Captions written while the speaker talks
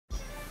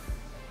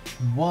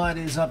What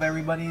is up,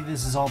 everybody?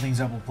 This is All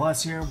Things Apple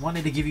Plus here.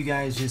 Wanted to give you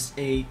guys just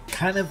a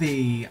kind of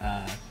a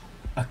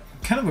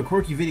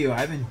quirky video. I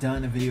haven't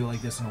done a video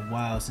like this in a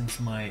while since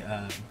my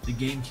the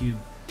GameCube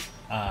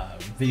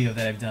video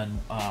that I've done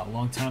a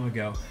long time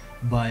ago.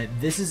 But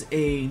this is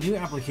a new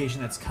application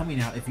that's coming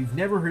out. If you've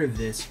never heard of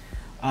this,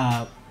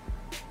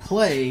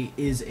 Play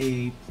is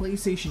a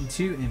PlayStation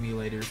 2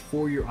 emulator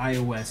for your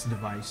iOS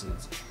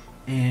devices.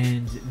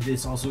 And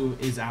this also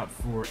is out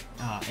for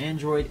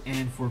Android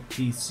and for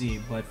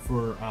PC, but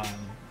for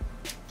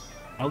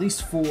at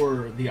least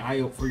for your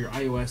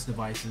iOS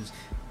devices,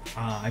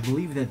 I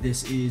believe that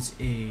this is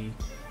a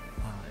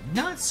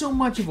not so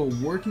much of a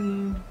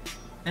working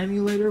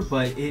emulator,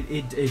 but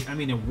I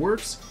mean it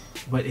works,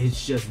 but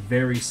it's just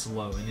very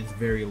slow and it's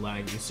very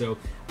laggy. So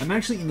I'm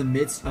actually in the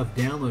midst of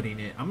downloading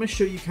it. I'm going to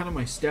show you kind of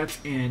my steps,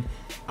 and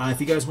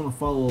if you guys want to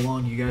follow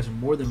along, you guys are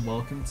more than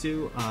welcome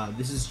to.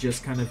 This is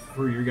just kind of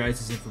for your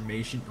guys'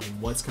 information on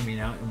what's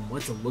coming out and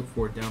what to look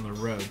for down the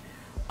road.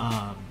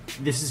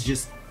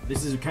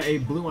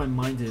 It blew my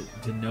mind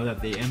to know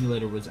that the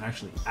emulator was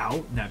actually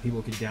out and that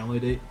people could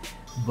download it,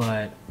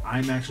 but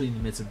I'm actually in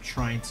the midst of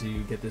trying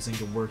to get this thing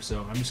to work,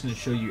 so I'm just going to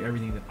show you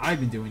everything that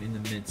I've been doing in the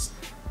midst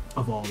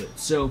of all of it.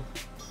 So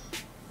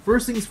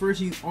first things first,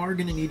 you are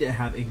going to need to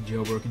have a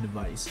jailbroken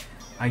device.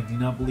 I do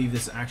not believe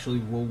this actually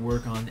will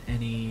work on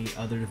any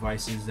other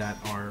devices that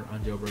are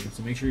unjailbroken,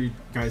 so make sure your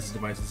guys'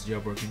 device is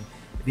jailbroken.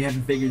 If you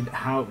haven't figured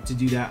how to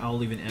do that, I'll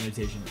leave an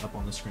annotation up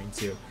on the screen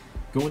too.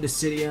 Go into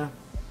Cydia,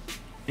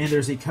 and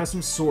there's a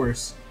custom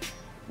source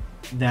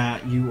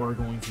that you are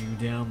going to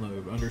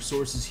download. Under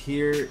sources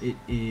here, it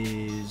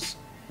is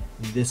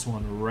this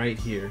one right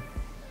here.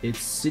 It's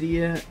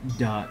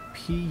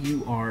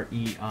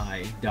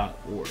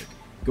cydia.purei.org.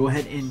 Go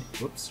ahead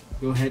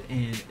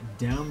and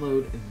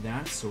download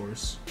that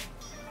source.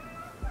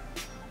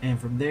 And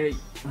from there,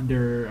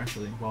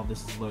 while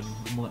this is loading,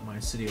 I'm gonna let my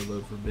Cydia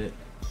load for a bit.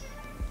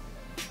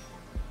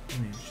 Let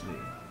me actually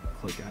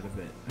click out of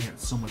it. I got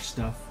so much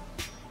stuff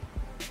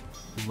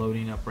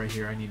loading up right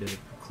here. I need to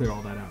clear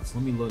all that out. So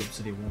let me load up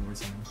Cydia one more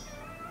time.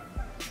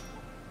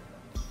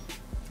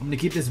 I'm going to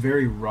keep this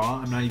very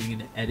raw. I'm not even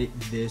going to edit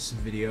this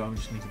video. I'm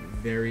just going to keep it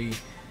very,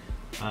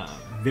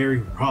 very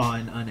raw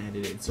and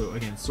unedited. So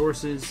again,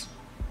 sources,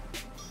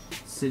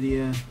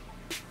 Cydia,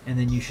 and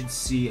then you should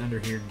see under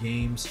here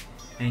games,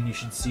 and you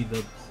should see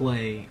the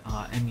Play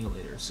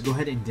emulator. So go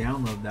ahead and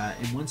download that,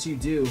 and once you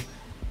do,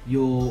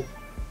 you'll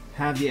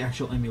have the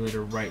actual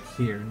emulator right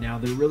here. Now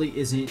there really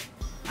isn't.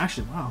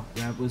 Actually, wow,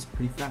 that was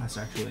pretty fast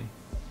actually.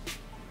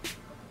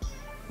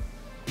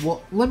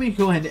 Well, let me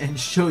go ahead and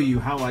show you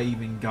how I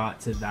even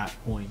got to that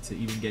point, to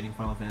even getting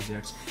Final Fantasy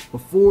X.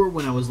 Before,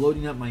 when I was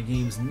loading up my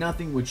games,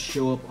 nothing would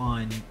show up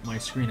on my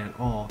screen at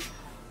all.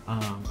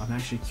 I'm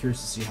actually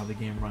curious to see how the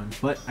game runs,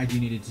 but I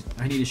need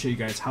to show you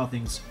guys how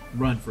things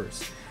run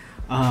first.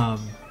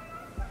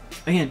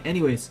 Again,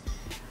 anyways,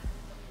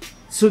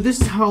 so this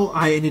is how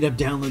I ended up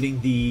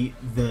downloading the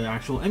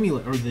actual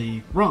emulator, or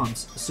the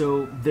ROMs.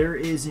 So there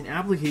is an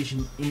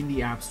application in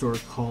the App Store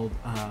called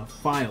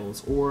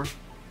Files, or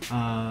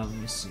let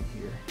me see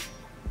here.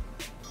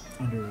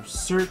 Under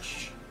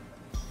search,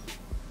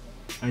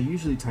 I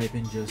usually type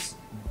in just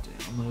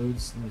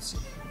downloads. Let me see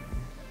here.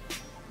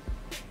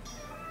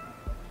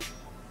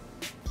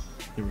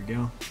 There we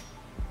go.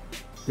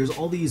 There's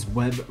all these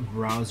web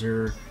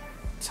browser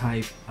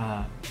type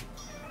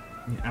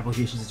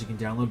applications that you can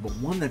download, but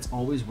one that's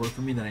always worked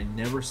for me that I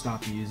never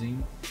stop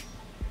using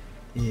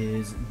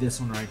is this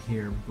one right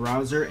here,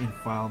 Browser and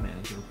File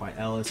Manager by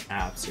LS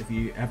Apps. If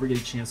you ever get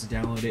a chance to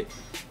download it,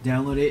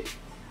 download it.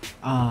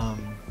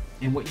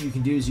 And what you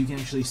can do is you can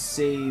actually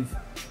save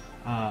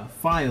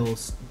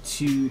files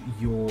to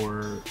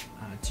your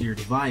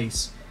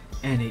device,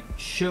 and it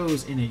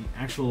shows in an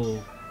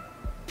actual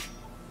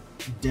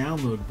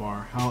download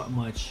bar how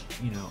much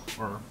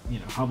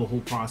how the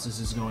whole process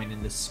is going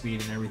and the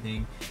speed and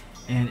everything.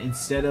 And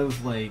instead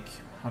of, like,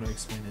 how do I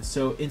explain this?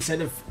 So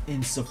instead of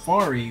in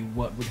Safari,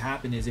 what would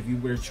happen is if you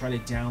were to try to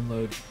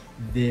download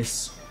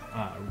this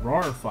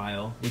RAR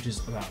file, which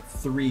is about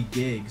 3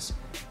 gigs,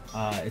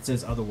 it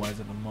says otherwise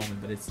at the moment,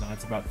 but it's not.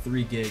 It's about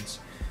 3 gigs.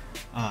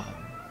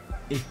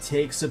 It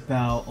takes a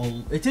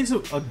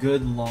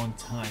good long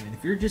time, and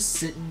if you're just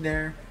sitting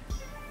there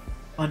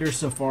under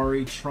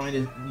Safari trying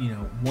to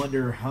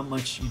wonder how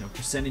much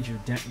percentage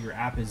your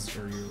app is,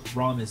 or your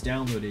ROM is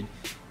downloaded,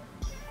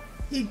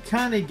 it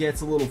kind of gets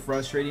a little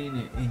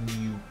frustrating.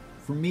 And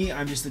for me,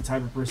 I'm just the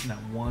type of person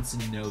that wants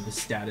to know the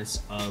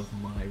status of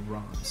my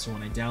ROMs, so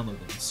when I download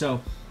them.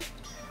 So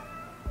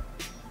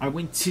I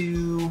went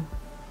to,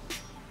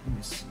 let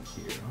me see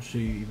here, I'll show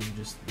you even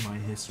just my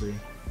history.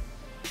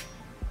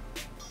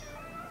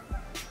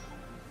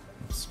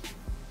 Oops.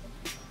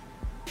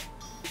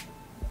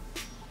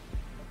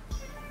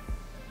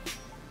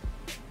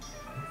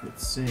 If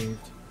it's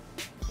saved.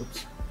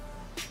 Oops.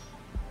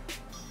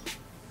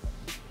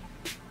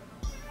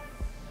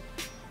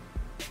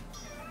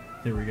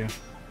 There we go.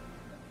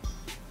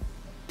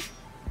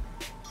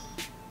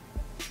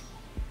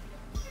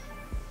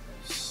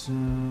 So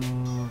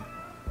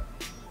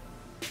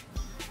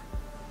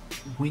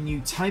when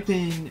you type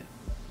in,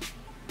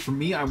 for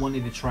me, I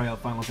wanted to try out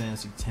Final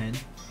Fantasy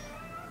X.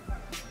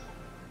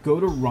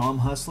 Go to ROM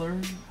Hustler.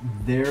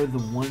 They're the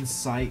one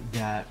site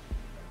that,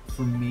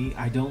 for me,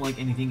 I don't like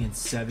anything in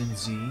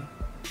 7Z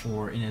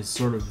or in a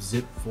sort of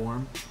zip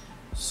form.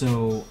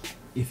 So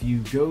if you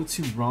go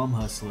to ROM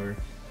Hustler,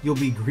 you'll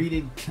be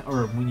greeted,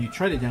 or when you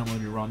try to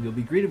download your ROM, you'll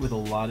be greeted with a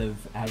lot of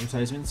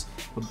advertisements,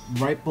 but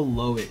right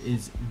below it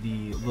is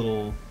the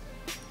little,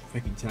 if I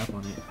can tap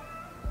on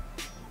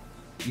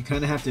it, you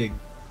kind of have to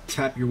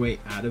tap your way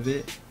out of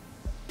it,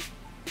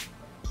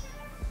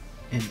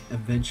 and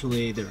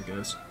eventually, there it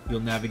goes, you'll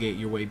navigate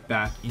your way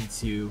back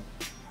into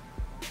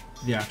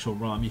the actual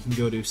ROM. You can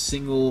go to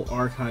single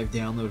archive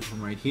download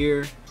from right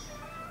here.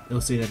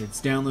 It'll say that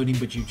it's downloading,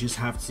 but you just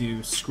have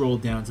to scroll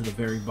down to the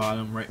very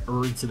bottom, right,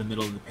 or into the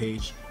middle of the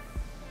page.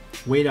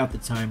 Wait out the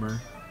timer,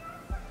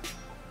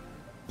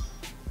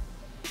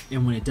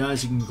 and when it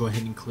does, you can go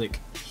ahead and click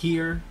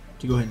here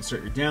to go ahead and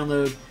start your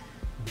download.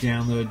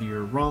 Download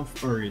your ROM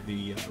or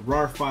the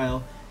RAR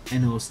file,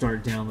 and it will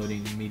start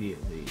downloading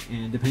immediately.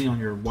 And depending on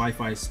your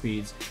Wi-Fi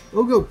speeds,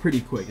 it'll go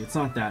pretty quick. It's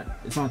not that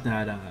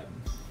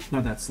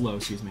slow.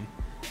 Excuse me.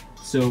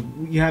 So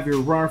you have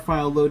your RAR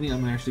file loading.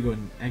 I'm gonna actually go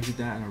ahead and exit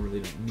that, and I really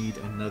don't need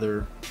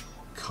another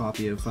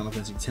copy of Final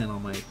Fantasy X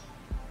on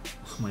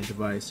my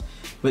device.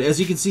 But as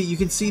you can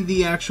see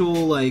the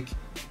actual, like,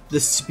 the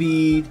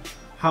speed,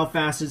 how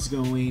fast it's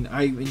going.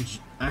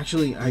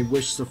 Actually, I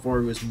wish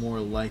Safari was more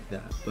like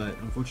that, but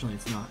unfortunately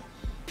it's not.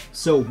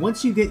 So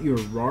once you get your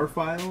RAR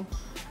file,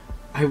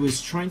 I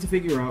was trying to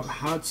figure out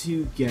how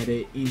to get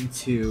it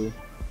into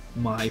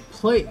my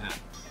Play app,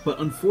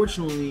 but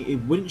unfortunately it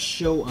wouldn't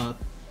show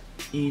up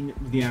in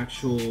the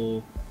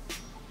actual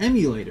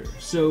emulator.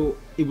 So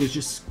it was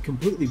just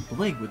completely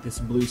blank with this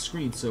blue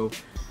screen. So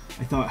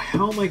I thought,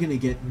 how am I going to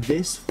get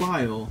this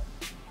file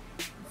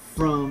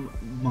from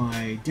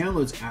my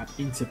downloads app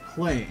into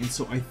Play? And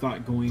so I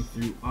thought going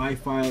through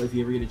iFile, if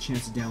you ever get a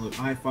chance to download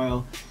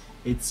iFile,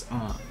 it's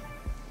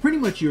pretty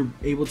much you're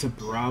able to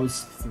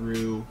browse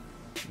through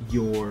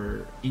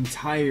your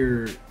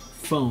entire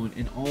phone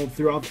and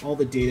throughout all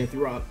the data,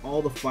 throughout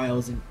all the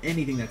files and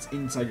anything that's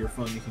inside your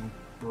phone. You can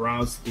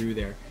browse through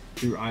there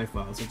through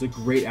iFile. So it's a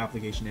great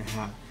application to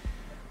have.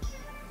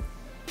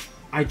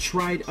 I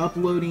tried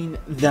uploading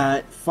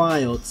that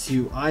file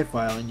to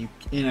iFile,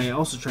 and I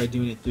also tried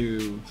doing it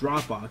through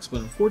Dropbox,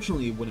 but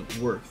unfortunately it wouldn't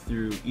work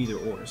through either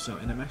or. So,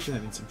 and I'm actually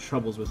having some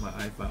troubles with my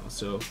iFile.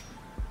 So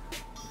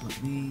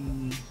let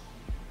me,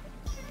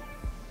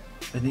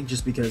 I think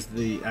just because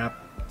the app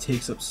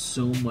takes up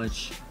so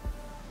much,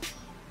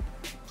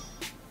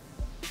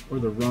 or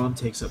the ROM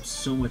takes up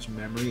so much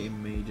memory, it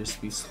may just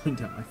be slowing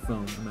down my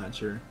phone. I'm not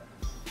sure.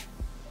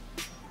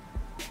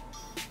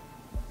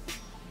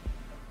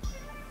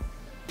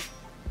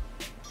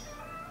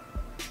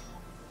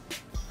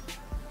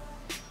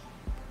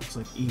 Looks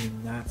like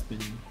even that's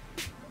been.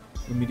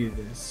 Let me do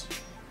this.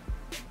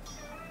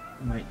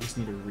 I might just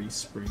need a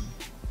respring.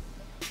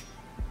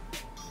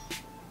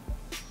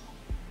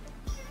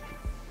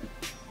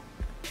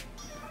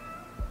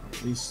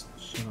 At least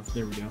shut off.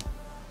 There we go.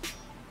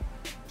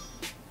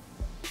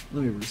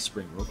 Let me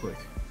respring real quick.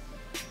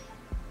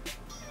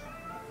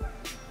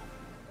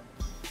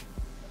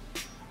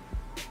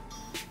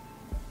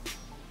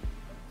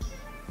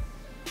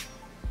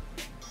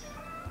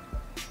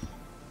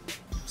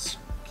 Oops.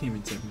 Can't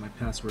even type in my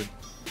password.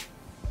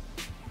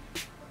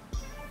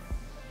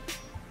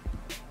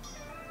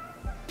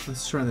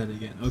 Let's try that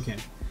again. Okay.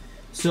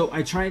 So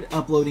I tried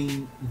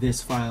uploading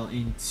this file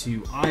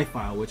into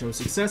iFile, which I was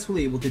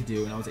successfully able to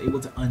do, and I was able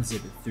to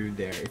unzip it through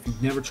there. If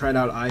you've never tried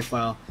out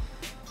iFile,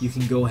 you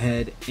can go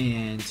ahead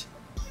and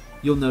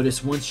you'll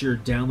notice once your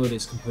download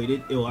is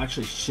completed, it will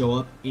actually show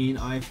up in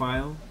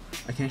iFile.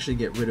 I can actually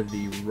get rid of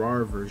the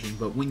RAR version,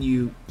 but when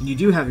you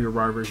do have your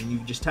RAR version, you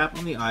just tap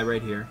on the I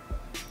right here.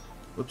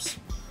 Whoops.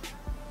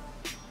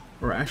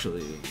 Or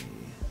actually,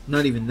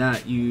 not even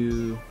that.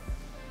 You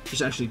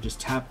just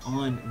tap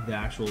on the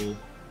actual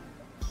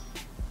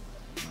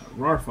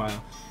RAR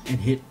file and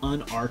hit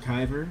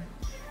unarchiver,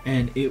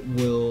 and it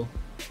will.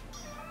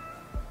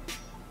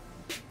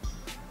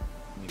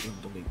 Let me go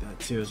and delete that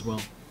too as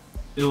well.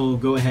 It'll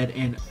go ahead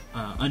and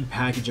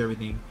unpackage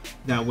everything.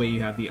 That way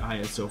you have the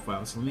ISO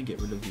file. So let me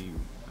get rid of the.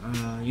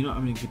 You know,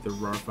 I'm gonna keep the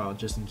RAR file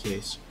just in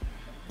case.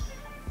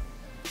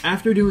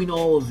 After doing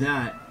all of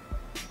that,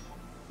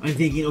 I'm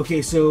thinking,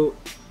 okay, so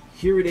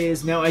here it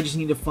is. Now I just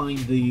need to find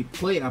the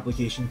Play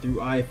application through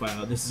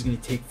iFile. This is going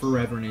to take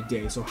forever and a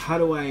day. So how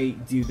do I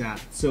do that?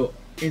 So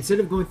instead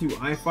of going through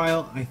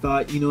iFile, I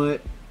thought, you know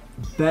what?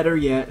 Better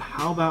yet,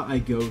 how about I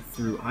go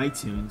through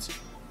iTunes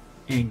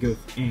and go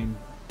and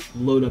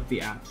load up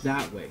the app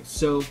that way.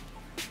 So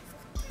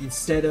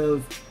instead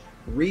of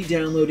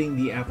re-downloading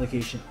the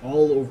application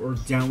all over, or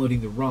downloading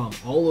the ROM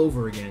all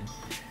over again,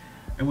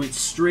 I went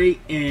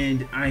straight,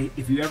 and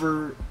if you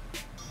ever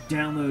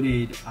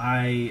downloaded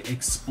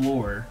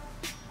iAppStore,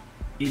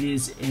 it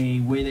is a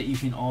way that you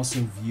can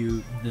also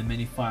view the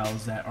many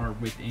files that are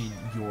within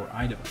your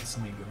iDevice.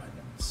 Let me go ahead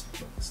and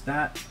focus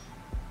that.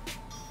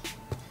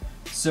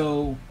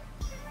 So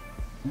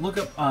look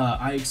up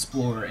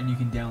iExplorer and you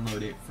can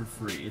download it for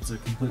free. It's a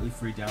completely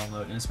free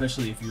download, and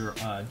especially if you're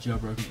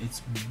jailbroken,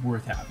 it's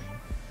worth having.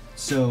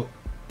 So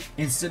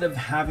instead of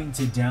having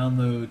to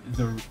download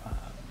the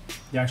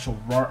actual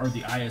RAR or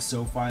the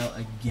ISO file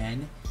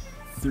again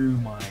through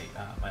my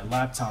my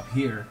laptop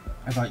here,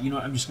 I thought, you know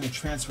what, I'm just going to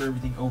transfer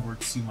everything over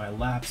to my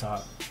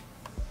laptop,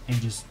 and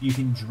just you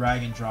can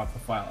drag and drop the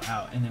file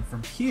out, and then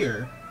from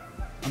here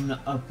I'm going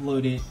to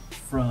upload it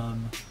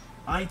from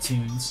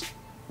iTunes.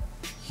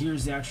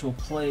 Here's the actual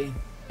Play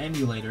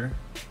emulator.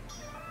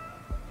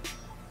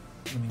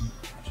 Let me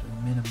actually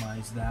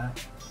minimize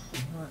that. You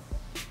know what?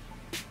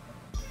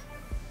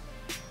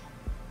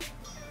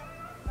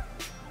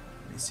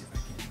 Let me see if I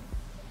can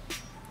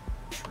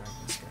drag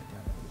this guy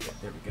down a little bit.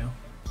 There we go.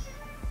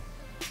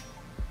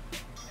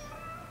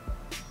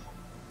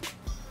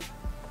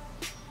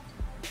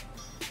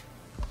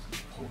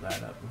 Pull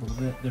that up a little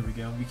bit. There we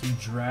go. We can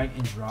drag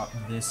and drop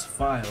this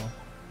file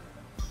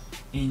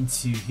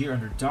into here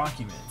under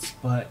documents,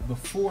 but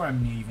before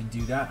I'm gonna even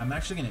do that, I'm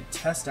actually gonna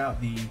test out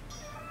the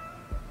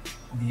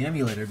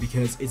emulator,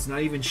 because it's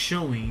not even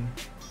showing.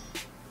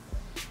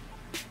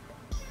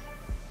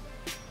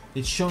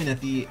 It's showing that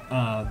the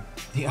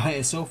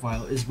ISO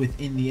file is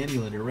within the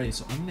emulator already.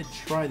 So I'm gonna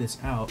try this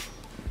out.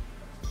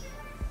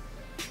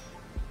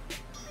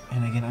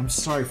 And again, I'm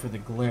sorry for the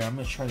glare. I'm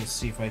gonna try to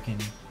see if I can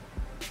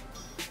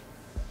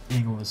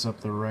angle this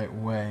up the right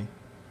way.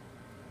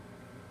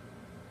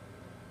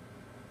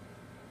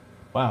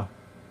 Wow.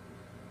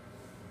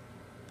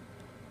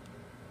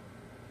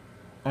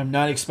 I'm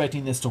not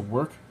expecting this to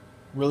work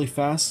really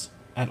fast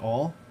at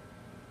all.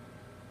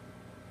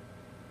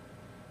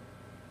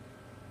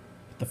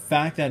 But the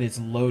fact that it's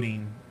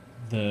loading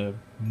the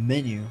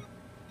menu,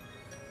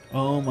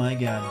 oh my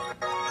god.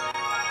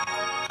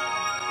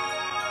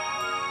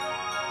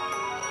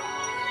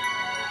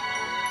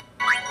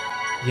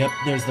 Yep,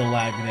 there's the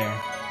lag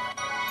there.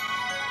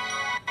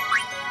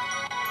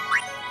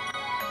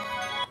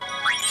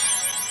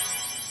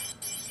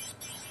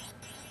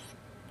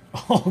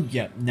 Oh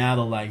yeah, now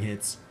the lag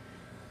hits.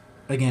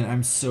 Again,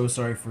 I'm so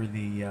sorry for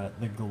the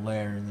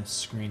glare in this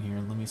screen here.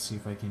 Let me see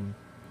if I can.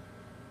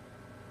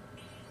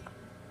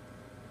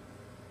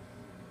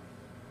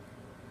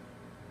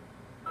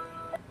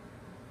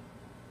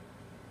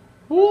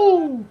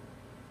 Woo!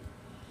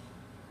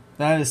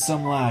 That is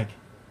some lag.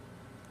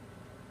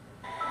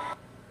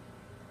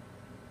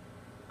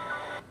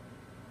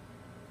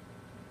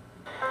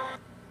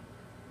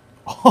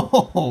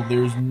 Oh,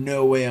 there's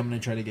no way I'm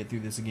gonna try to get through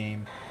this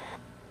game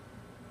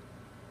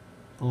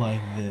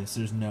like this.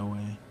 There's no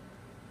way.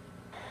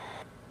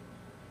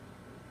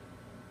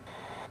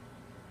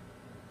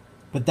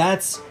 But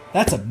that's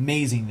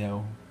amazing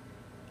though.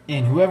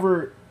 And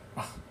whoever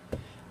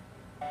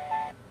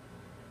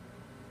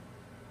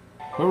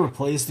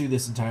plays through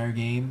this entire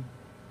game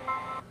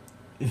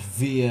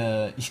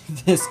via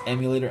this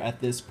emulator at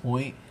this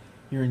point,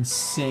 you're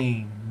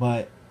insane.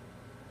 But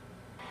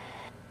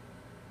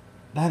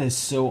that is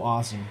so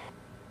awesome.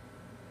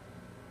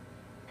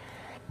 I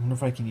wonder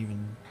if I can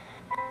even.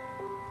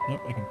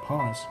 Nope, I can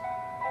pause.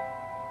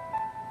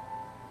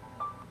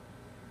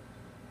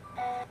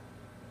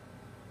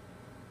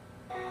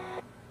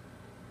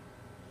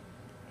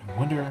 I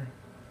wonder.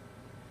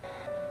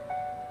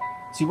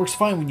 See, it works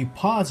fine when you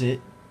pause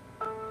it,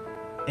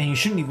 and you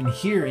shouldn't even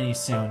hear any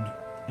sound,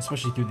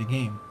 especially through the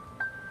game.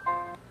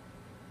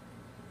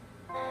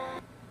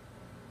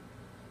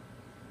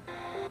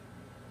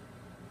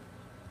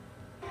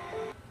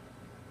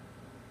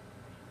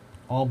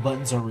 All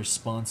buttons are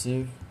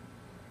responsive.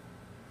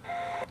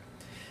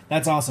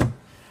 That's awesome.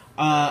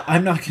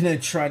 I'm not gonna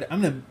try to.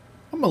 I'm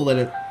gonna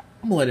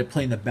let it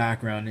play in the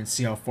background and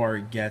see how far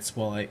it gets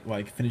while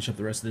I finish up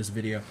the rest of this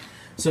video.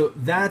 So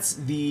that's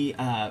the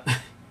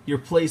your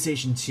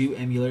PlayStation 2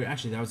 emulator.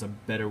 Actually, that was a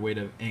better way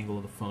to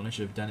angle the phone. I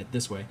should have done it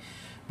this way.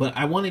 But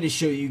I wanted to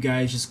show you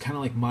guys just kind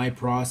of like my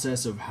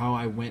process of how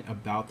I went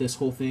about this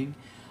whole thing.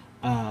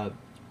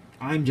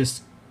 I'm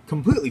just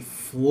completely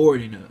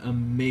floored and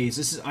amazed.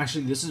 This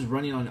is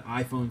running on an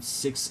iPhone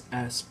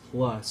 6s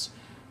Plus.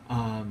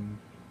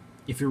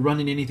 If you're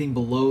running anything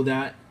below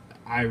that,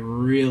 I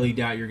really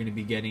doubt you're going to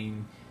be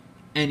getting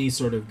any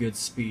sort of good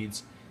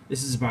speeds.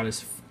 This is about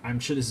as I'm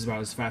sure this is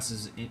about as fast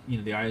as the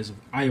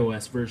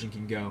iOS version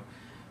can go.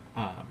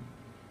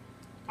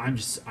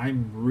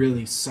 I'm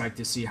really psyched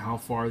to see how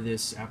far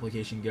this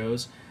application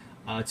goes.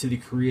 To the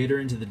creator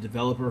and to the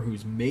developer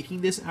who's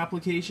making this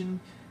application,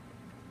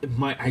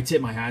 I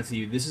tip my hat to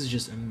you. This is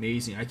just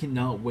amazing. I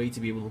cannot wait to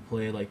be able to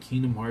play like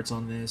Kingdom Hearts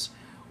on this,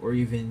 or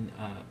even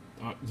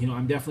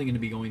I'm definitely going to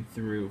be going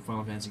through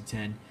Final Fantasy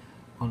X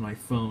on my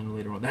phone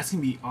later on. That's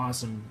going to be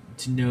awesome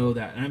to know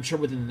that, and I'm sure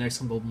within the next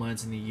couple of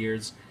months and the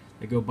years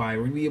that go by,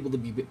 we're going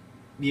to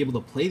be able to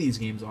play these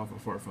games off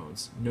of our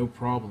phones, no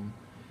problem.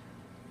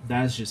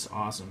 That's just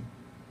awesome.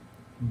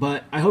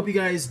 But I hope you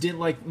guys did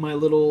like my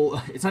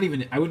little. It's not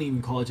even. I wouldn't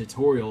even call it a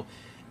tutorial.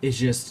 It's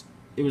just.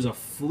 It was a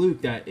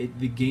fluke that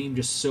the game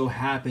just so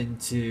happened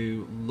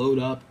to load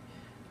up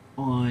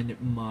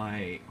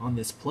on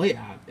this Play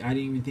app. I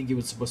didn't even think it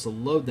was supposed to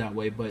load that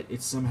way, but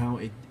it somehow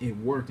it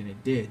worked, and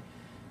it did.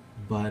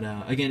 But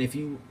again, if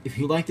you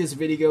like this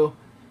video,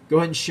 go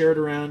ahead and share it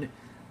around.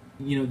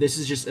 You know, this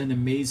is just an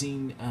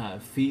amazing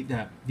feat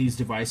that these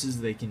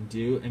devices they can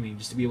do. I mean,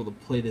 just to be able to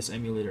play this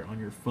emulator on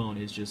your phone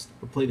is just,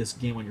 or play this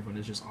game on your phone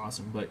is just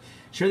awesome. But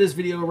share this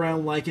video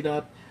around, like it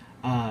up.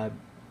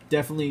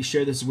 Definitely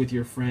share this with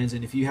your friends.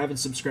 And if you haven't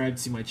subscribed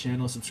to my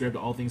channel, subscribe to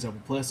All Things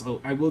Apple Plus.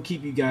 I will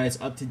keep you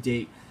guys up to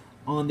date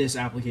on this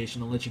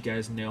application and let you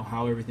guys know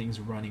how everything's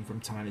running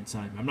from time to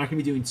time. I'm not going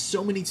to be doing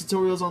so many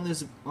tutorials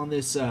on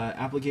this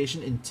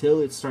application until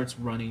it starts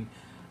running.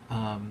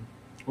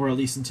 Or at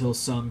least until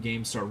some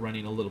games start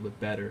running a little bit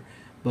better.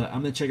 But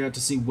I'm going to check out to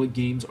see what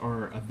games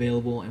are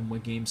available and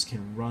what games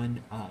can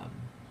run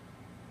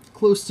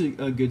close to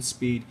a good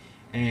speed,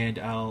 and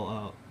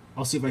I'll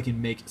see if I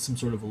can make some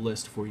sort of a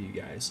list for you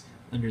guys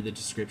under the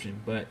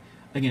description. But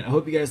again, I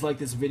hope you guys like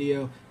this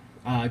video.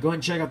 Go ahead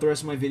and check out the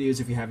rest of my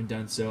videos if you haven't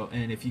done so.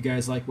 And if you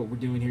guys like what we're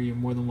doing here, you're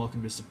more than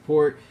welcome to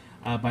support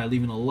by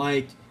leaving a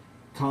like,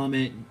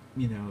 comment,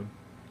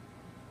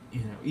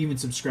 even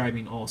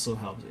subscribing also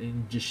helps,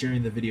 and just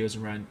sharing the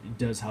videos around, it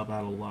does help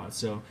out a lot.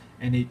 So,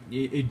 and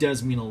it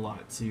does mean a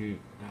lot to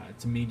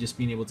me, just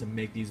being able to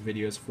make these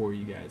videos for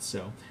you guys.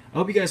 So I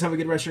hope you guys have a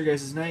good rest of your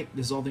guys' night.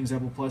 This is All Things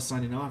Apple Plus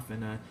signing off,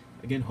 and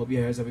again, hope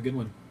you guys have a good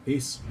one.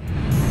 Peace.